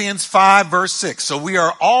 2 Corinthians 5 verse 6. So we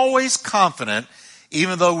are always confident,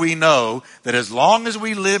 even though we know that as long as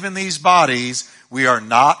we live in these bodies, we are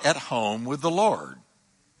not at home with the Lord.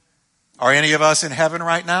 Are any of us in heaven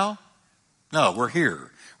right now? No, we're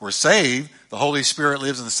here. We're saved. The Holy Spirit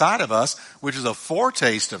lives inside of us, which is a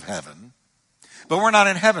foretaste of heaven. But we're not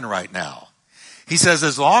in heaven right now. He says,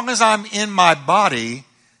 as long as I'm in my body,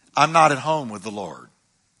 I'm not at home with the Lord.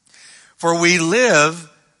 For we live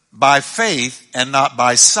by faith and not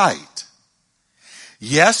by sight.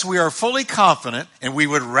 Yes, we are fully confident, and we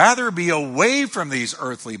would rather be away from these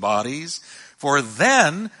earthly bodies, for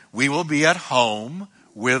then we will be at home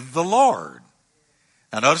with the Lord.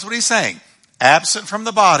 Now notice what he's saying. Absent from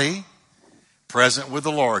the body, present with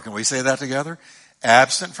the Lord. Can we say that together?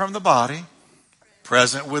 Absent from the body,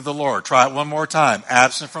 present with the Lord. Try it one more time.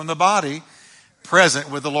 Absent from the body,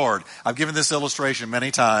 present with the Lord. I've given this illustration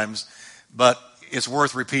many times, but it's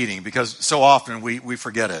worth repeating because so often we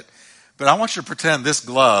forget it. But I want you to pretend this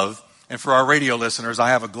glove, and for our radio listeners, I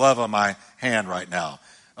have a glove on my hand right now.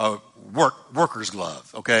 A worker's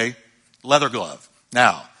glove, okay? Leather glove.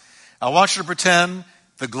 Now, I want you to pretend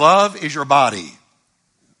the glove is your body.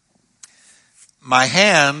 My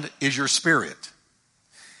hand is your spirit.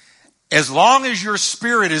 As long as your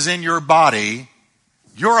spirit is in your body,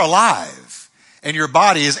 you're alive. And your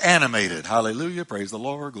body is animated. Hallelujah. Praise the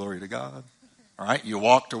Lord. Glory to God. All right. You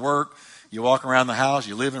walk to work. You walk around the house.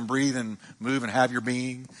 You live and breathe and move and have your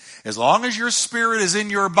being. As long as your spirit is in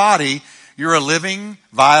your body, you're a living,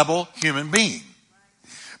 viable human being.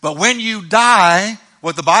 But when you die,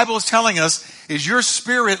 what the Bible is telling us is your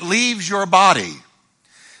spirit leaves your body.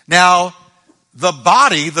 Now, the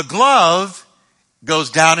body, the glove, goes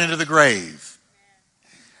down into the grave.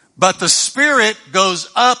 But the spirit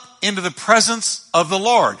goes up into the presence of the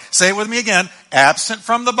Lord. Say it with me again. Absent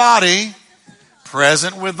from the body,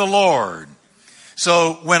 present with the Lord.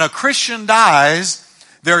 So when a Christian dies,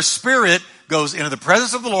 their spirit goes into the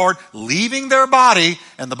presence of the Lord, leaving their body,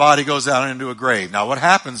 and the body goes down into a grave. Now what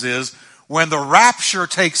happens is, when the rapture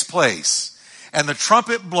takes place, and the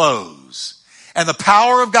trumpet blows, and the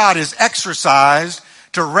power of God is exercised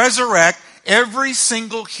to resurrect every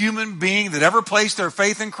single human being that ever placed their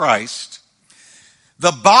faith in Christ,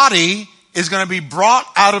 the body is going to be brought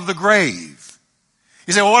out of the grave.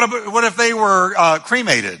 You say, well, what if they were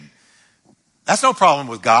cremated? That's no problem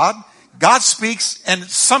with God. God speaks and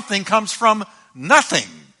something comes from nothing.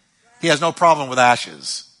 He has no problem with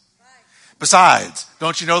ashes. Besides,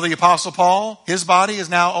 don't you know the Apostle Paul? His body is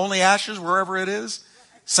now only ashes wherever it is.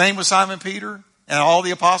 Same with Simon Peter and all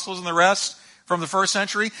the apostles and the rest from the first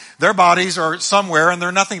century. Their bodies are somewhere and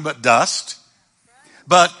they're nothing but dust.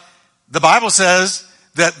 But the Bible says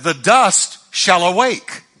that the dust shall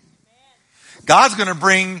awake. God's going to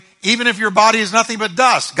bring, even if your body is nothing but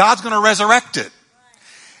dust, God's going to resurrect it.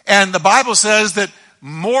 And the Bible says that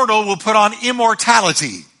mortal will put on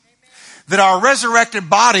immortality. That our resurrected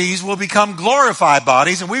bodies will become glorified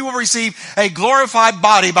bodies, and we will receive a glorified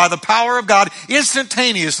body by the power of God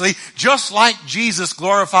instantaneously, just like Jesus'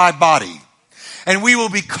 glorified body. And we will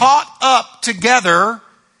be caught up together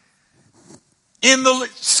in the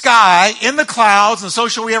sky, in the clouds, and so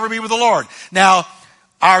shall we ever be with the Lord. Now,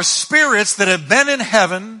 our spirits that have been in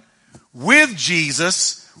heaven with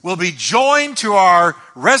Jesus will be joined to our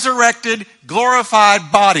resurrected,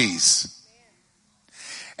 glorified bodies.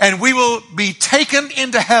 And we will be taken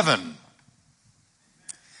into heaven.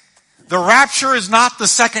 The rapture is not the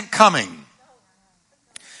second coming.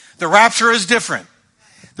 The rapture is different.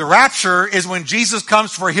 The rapture is when Jesus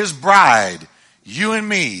comes for his bride, you and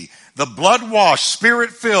me, the blood-washed,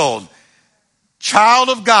 spirit-filled child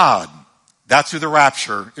of God. That's who the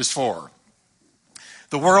rapture is for.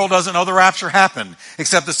 The world doesn't know the rapture happened,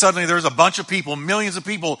 except that suddenly there's a bunch of people, millions of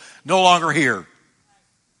people no longer here.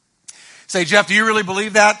 Say, Jeff, do you really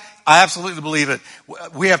believe that? I absolutely believe it.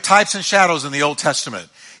 We have types and shadows in the Old Testament.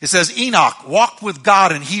 It says Enoch walked with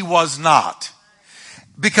God and he was not,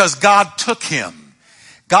 because God took him.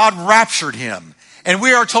 God raptured him. And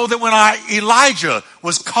we are told that when Elijah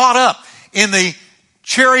was caught up in the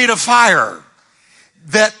chariot of fire,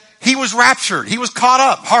 that he was raptured. He was caught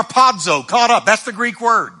up. Harpazo, caught up. That's the Greek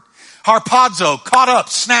word. Harpazo, caught up,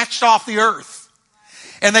 snatched off the earth.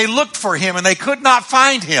 And they looked for him and they could not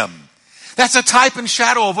find him. That's a type and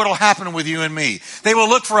shadow of what will happen with you and me. They will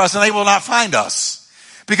look for us and they will not find us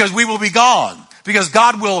because we will be gone. Because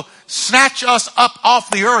God will snatch us up off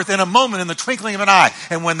the earth in a moment, in the twinkling of an eye.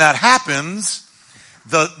 And when that happens,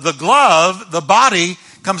 the glove, the body,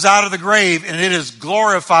 comes out of the grave and it is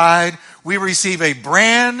glorified. We receive a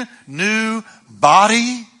brand new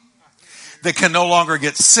body that can no longer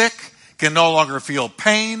get sick, can no longer feel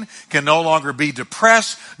pain, can no longer be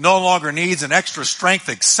depressed, no longer needs an extra strength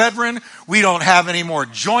Excedrin. We don't have any more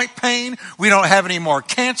joint pain. We don't have any more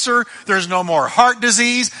cancer. There's no more heart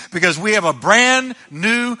disease because we have a brand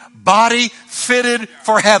new body fitted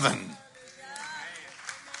for heaven.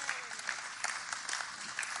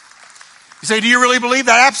 You say, do you really believe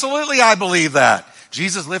that? Absolutely, I believe that.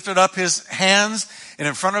 Jesus lifted up his hands, and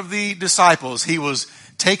in front of the disciples, he was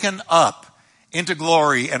taken up into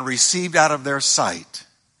glory and received out of their sight.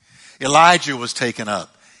 Elijah was taken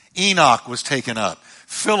up. Enoch was taken up.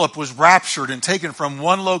 Philip was raptured and taken from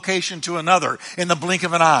one location to another in the blink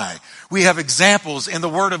of an eye. We have examples in the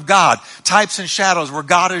Word of God, types and shadows, where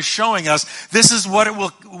God is showing us this is what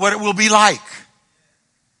it will be like.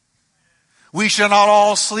 We shall not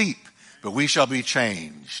all sleep, but we shall be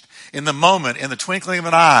changed. In the moment, in the twinkling of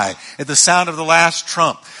an eye, at the sound of the last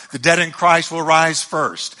trump, the dead in Christ will rise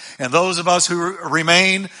first. And those of us who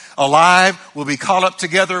remain alive will be caught up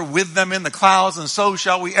together with them in the clouds, and so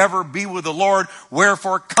shall we ever be with the Lord.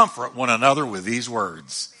 Wherefore, comfort one another with these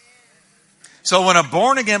words. So when a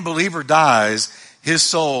born-again believer dies, his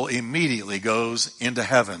soul immediately goes into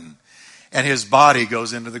heaven, and his body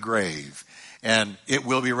goes into the grave. And it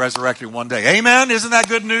will be resurrected one day. Amen? Isn't that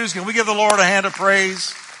good news? Can we give the Lord a hand of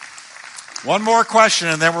praise? One more question,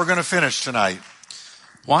 and then we're going to finish tonight.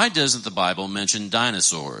 Why doesn't the Bible mention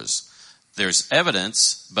dinosaurs? There's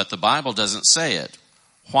evidence, but the Bible doesn't say it.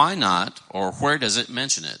 Why not, or where does it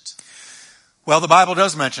mention it? Well, the Bible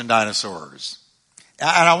does mention dinosaurs. And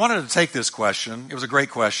I wanted to take this question. It was a great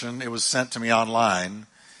question. It was sent to me online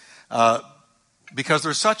because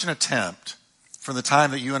there's such an attempt from the time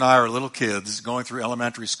that you and I are little kids going through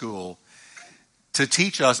elementary school to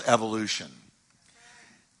teach us evolution.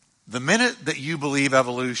 The minute that you believe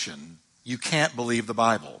evolution, you can't believe the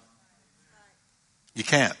Bible. You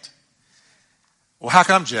can't. Well, how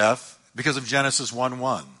come, Jeff? Because of Genesis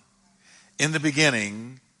 1:1. In the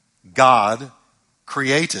beginning, God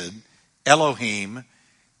created, Elohim,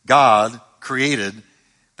 God created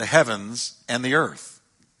the heavens and the earth.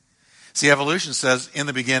 See, evolution says, in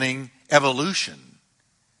the beginning, evolution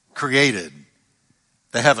created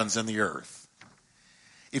the heavens and the earth.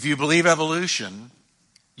 If you believe evolution,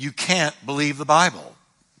 you can't believe the Bible.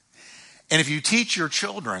 And if you teach your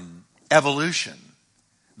children evolution,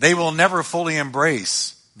 they will never fully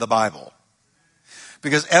embrace the Bible.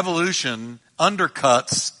 Because evolution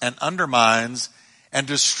undercuts and undermines and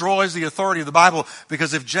destroys the authority of the Bible.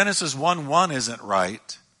 Because if Genesis 1:1 isn't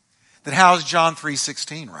right, then how is John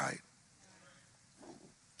 3:16 right?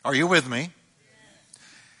 Are you with me?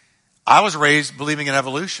 I was raised believing in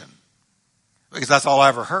evolution because that's all I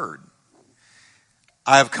ever heard.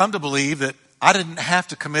 I have come to believe that I didn't have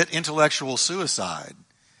to commit intellectual suicide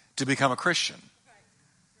to become a Christian.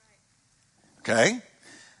 Okay?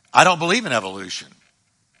 I don't believe in evolution.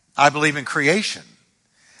 I believe in creation.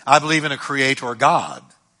 I believe in a creator God.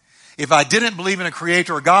 If I didn't believe in a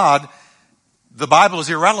creator God, the Bible is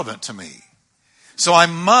irrelevant to me. So I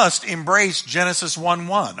must embrace Genesis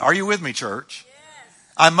 1:1. Are you with me, church? Yes.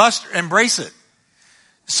 I must embrace it.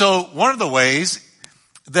 So one of the ways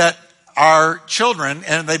that our children,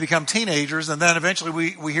 and they become teenagers, and then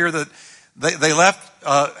eventually we hear that they left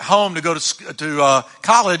home to go to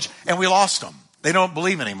college, and we lost them. They don't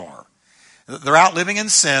believe anymore. They're out living in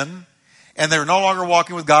sin, and they're no longer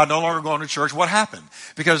walking with God, no longer going to church. What happened?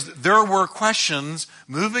 Because there were questions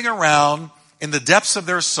moving around in the depths of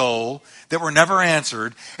their soul that were never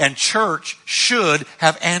answered, and church should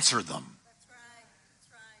have answered them.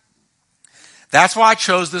 That's why I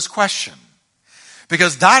chose this question.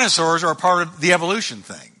 Because dinosaurs are a part of the evolution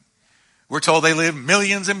thing. We're told they lived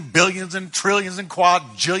millions and billions and trillions and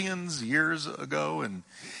quadrillions years ago. And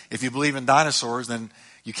if you believe in dinosaurs, then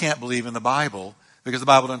you can't believe in the Bible because the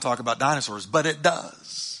Bible doesn't talk about dinosaurs. But it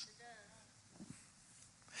does.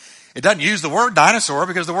 It doesn't use the word dinosaur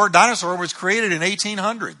because the word dinosaur was created in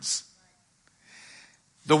 1800s.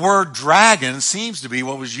 The word dragon seems to be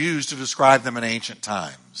what was used to describe them in ancient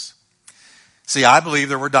times. See, I believe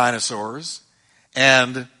there were dinosaurs.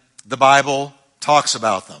 And the Bible talks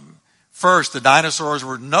about them. First, the dinosaurs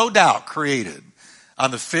were no doubt created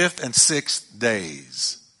on the 5th and 6th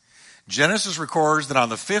days. Genesis records that on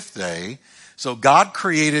the 5th day, so God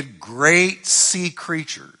created great sea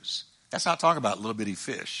creatures. That's not talking about little bitty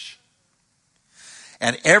fish.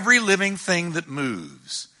 And every living thing that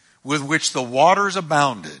moves, with which the waters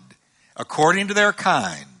abounded, according to their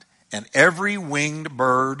kind, and every winged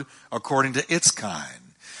bird according to its kind.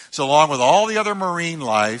 So along with all the other marine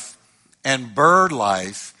life and bird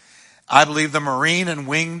life, I believe the marine and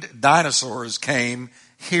winged dinosaurs came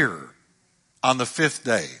here on the 5th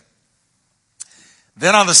day.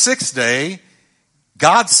 Then on the sixth day,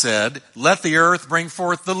 God said, let the earth bring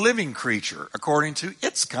forth the living creature according to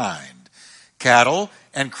its kind. Cattle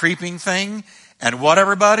and creeping thing and what,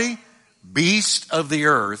 everybody? Beast of the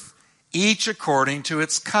earth, each according to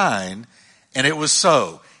its kind. And it was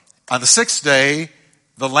so. On the sixth day,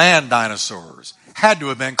 the land dinosaurs had to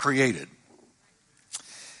have been created.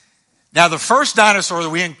 Now, the first dinosaur that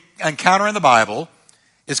we encounter in the Bible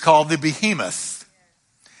is called the behemoth.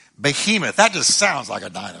 Behemoth, that just sounds like a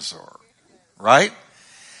dinosaur, right?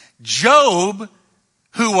 Job,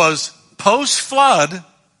 who was post-flood,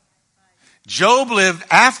 Job lived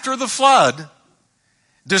after the flood,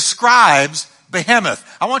 describes behemoth.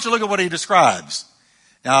 I want you to look at what he describes.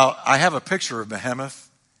 Now, I have a picture of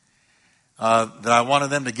behemoth that I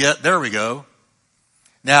wanted them to get. There we go.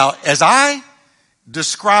 Now, as I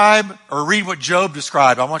describe or read what Job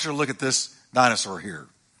described, I want you to look at this dinosaur here.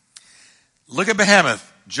 Look at behemoth,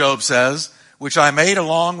 Job says, which I made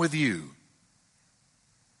along with you.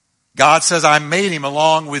 God says, I made him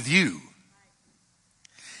along with you.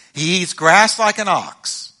 He eats grass like an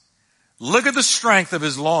ox. Look at the strength of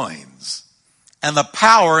his loins and the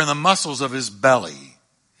power in the muscles of his belly.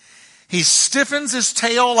 He stiffens his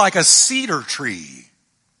tail like a cedar tree.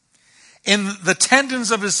 In the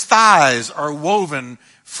tendons of his thighs are woven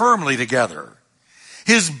firmly together.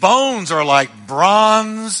 His bones are like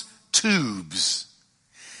bronze tubes.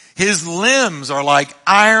 His limbs are like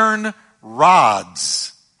iron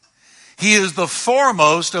rods. He is the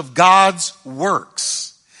foremost of God's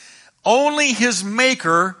works. Only his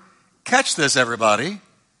maker, catch this everybody,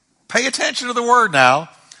 pay attention to the word now,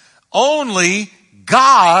 only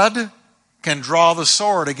God can draw the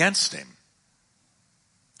sword against him.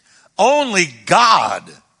 Only God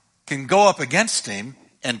can go up against him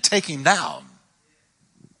and take him down.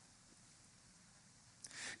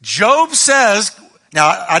 Job says,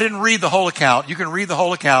 now I didn't read the whole account. You can read the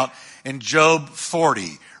whole account in Job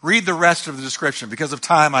 40. Read the rest of the description. Because of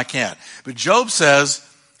time, I can't. But Job says,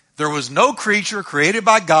 there was no creature created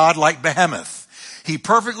by God like behemoth. He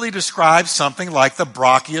perfectly describes something like the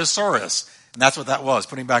Brachiosaurus. And that's what that was.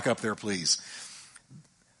 Put him back up there, please.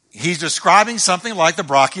 He's describing something like the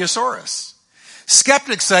Brachiosaurus.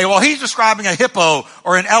 Skeptics say, well, he's describing a hippo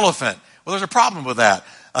or an elephant. Well, there's a problem with that.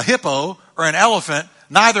 A hippo or an elephant,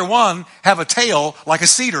 neither one have a tail like a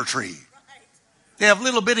cedar tree. They have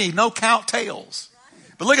little bitty no-count tails.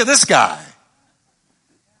 But look at this guy.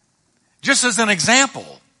 Just as an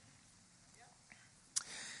example.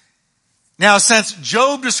 Now, since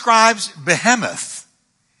Job describes behemoth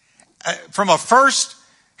from a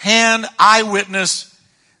first-hand eyewitness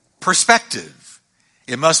perspective,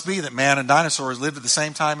 it must be that man and dinosaurs lived at the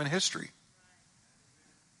same time in history.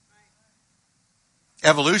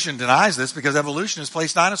 Evolution denies this because evolution has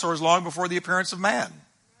placed dinosaurs long before the appearance of man.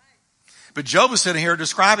 But Job is sitting here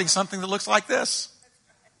describing something that looks like this.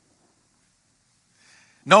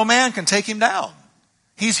 No man can take him down.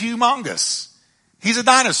 He's humongous. He's a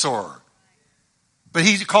dinosaur. But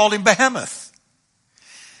he called him behemoth.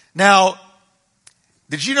 Now,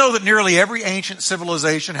 did you know that nearly every ancient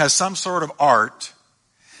civilization has some sort of art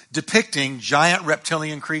depicting giant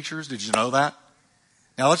reptilian creatures? Did you know that?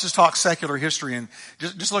 Now let's just talk secular history and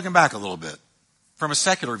just looking back a little bit from a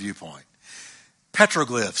secular viewpoint.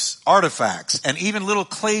 Petroglyphs, artifacts, and even little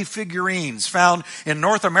clay figurines found in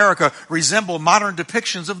North America resemble modern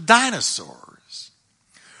depictions of dinosaurs.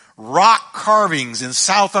 Rock carvings in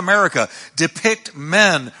South America depict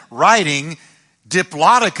men riding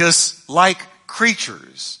Diplodocus-like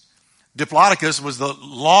creatures. Diplodocus was the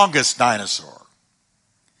longest dinosaur.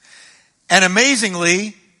 And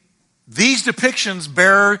amazingly, these depictions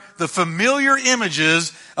bear the familiar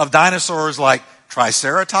images of dinosaurs like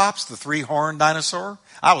Triceratops, the three-horned dinosaur.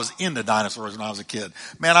 I was into dinosaurs when I was a kid.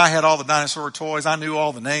 Man, I had all the dinosaur toys. I knew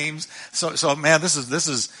all the names. So man, this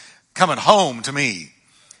is coming home to me.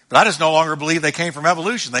 But I just no longer believe they came from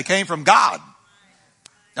evolution. They came from God.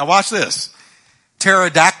 Now watch this.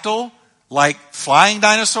 Pterodactyl, like flying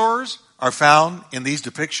dinosaurs, are found in these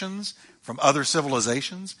depictions from other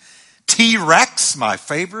civilizations. T-Rex, my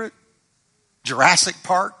favorite. Jurassic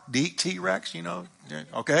Park, T-Rex, you know,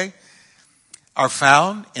 okay, are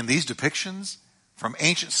found in these depictions from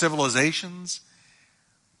ancient civilizations.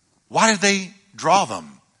 Why did they draw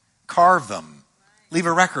them, carve them, leave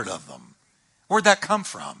a record of them? Where'd that come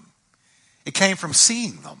from? It came from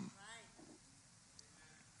seeing them.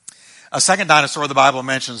 A second dinosaur the Bible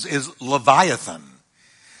mentions is Leviathan,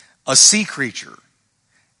 a sea creature.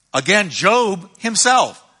 Again, Job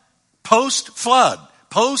himself, post-flood,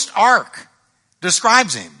 post-ark,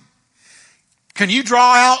 describes him. Can you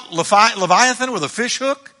draw out Leviathan with a fish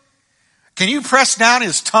hook? Can you press down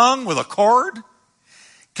his tongue with a cord?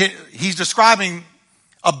 He's describing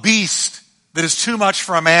a beast that is too much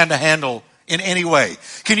for a man to handle in any way.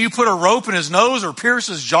 Can you put a rope in his nose or pierce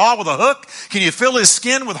his jaw with a hook? Can you fill his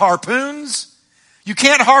skin with harpoons? You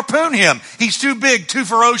can't harpoon him. He's too big, too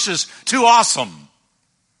ferocious, too awesome.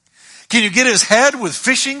 Can you get his head with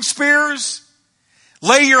fishing spears?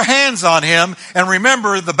 Lay your hands on him and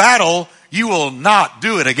remember the battle. You will not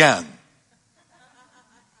do it again.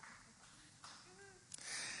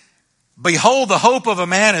 Behold, the hope of a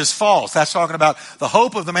man is false. That's talking about the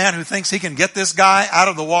hope of the man who thinks he can get this guy out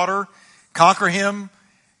of the water, conquer him,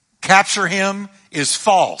 capture him, is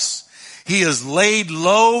false. He is laid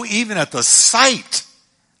low even at the sight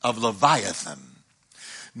of Leviathan.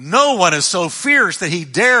 No one is so fierce that he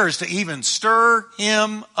dares to even stir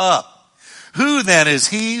him up. Who then is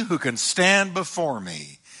he who can stand before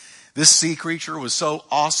me? This sea creature was so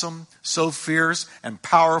awesome, so fierce and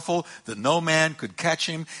powerful that no man could catch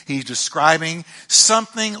him. He's describing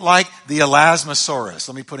something like the Elasmosaurus.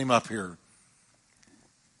 Let me put him up here.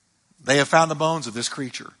 They have found the bones of this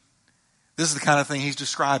creature. This is the kind of thing he's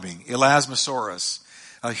describing. Elasmosaurus,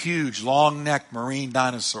 a huge, long-necked marine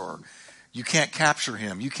dinosaur. You can't capture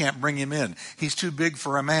him. You can't bring him in. He's too big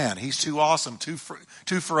for a man. He's too awesome, too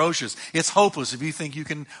ferocious. It's hopeless if you think you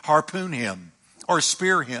can harpoon him or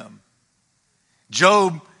spear him.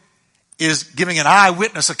 Job is giving an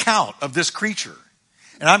eyewitness account of this creature.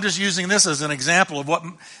 And I'm just using this as an example of what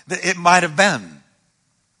it might have been.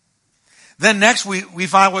 Then next we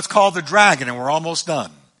find what's called the dragon, and we're almost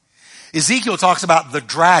done. Ezekiel talks about the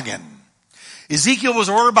dragon. Ezekiel was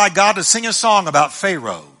ordered by God to sing a song about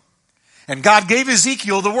Pharaoh. And God gave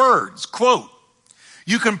Ezekiel the words, quote,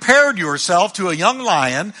 "You compared yourself to a young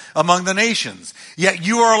lion among the nations, yet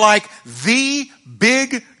you are like the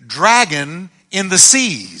big dragon in the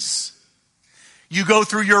seas. You go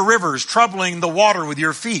through your rivers, troubling the water with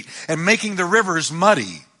your feet and making the rivers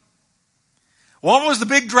muddy." What was the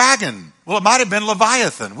big dragon? Well, it might have been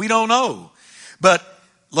Leviathan. We don't know. But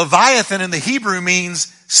Leviathan in the Hebrew means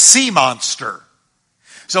sea monster.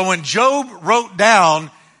 So when Job wrote down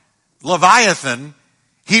Leviathan,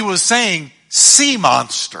 he was saying sea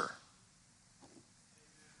monster.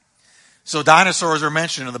 So dinosaurs are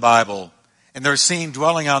mentioned in the Bible, and they're seen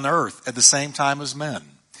dwelling on the earth at the same time as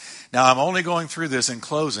men. Now, I'm only going through this in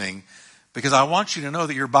closing because I want you to know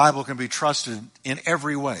that your Bible can be trusted in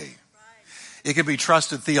every way. It can be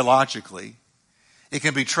trusted theologically. It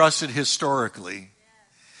can be trusted historically.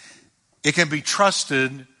 It can be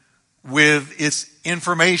trusted with its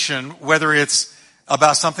information, whether it's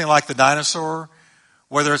about something like the dinosaur,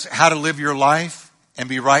 whether it's how to live your life and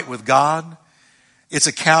be right with God, its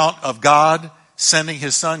account of God sending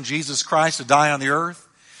his son Jesus Christ to die on the earth,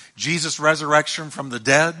 Jesus' resurrection from the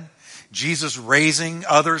dead, Jesus raising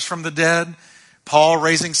others from the dead, Paul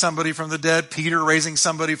raising somebody from the dead, Peter raising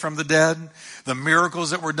somebody from the dead, the miracles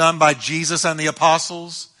that were done by Jesus and the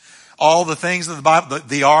apostles, all the things in the Bible,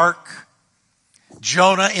 the ark,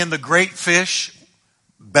 Jonah in the great fish,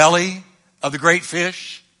 belly of the great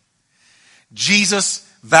fish. Jesus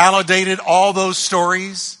validated all those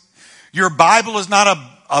stories. Your Bible is not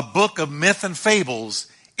a book of myth and fables.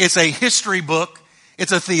 It's a history book.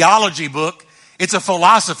 It's a theology book. It's a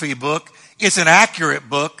philosophy book. It's an accurate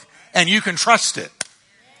book, and you can trust it.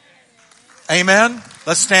 Amen?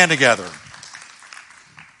 Let's stand together.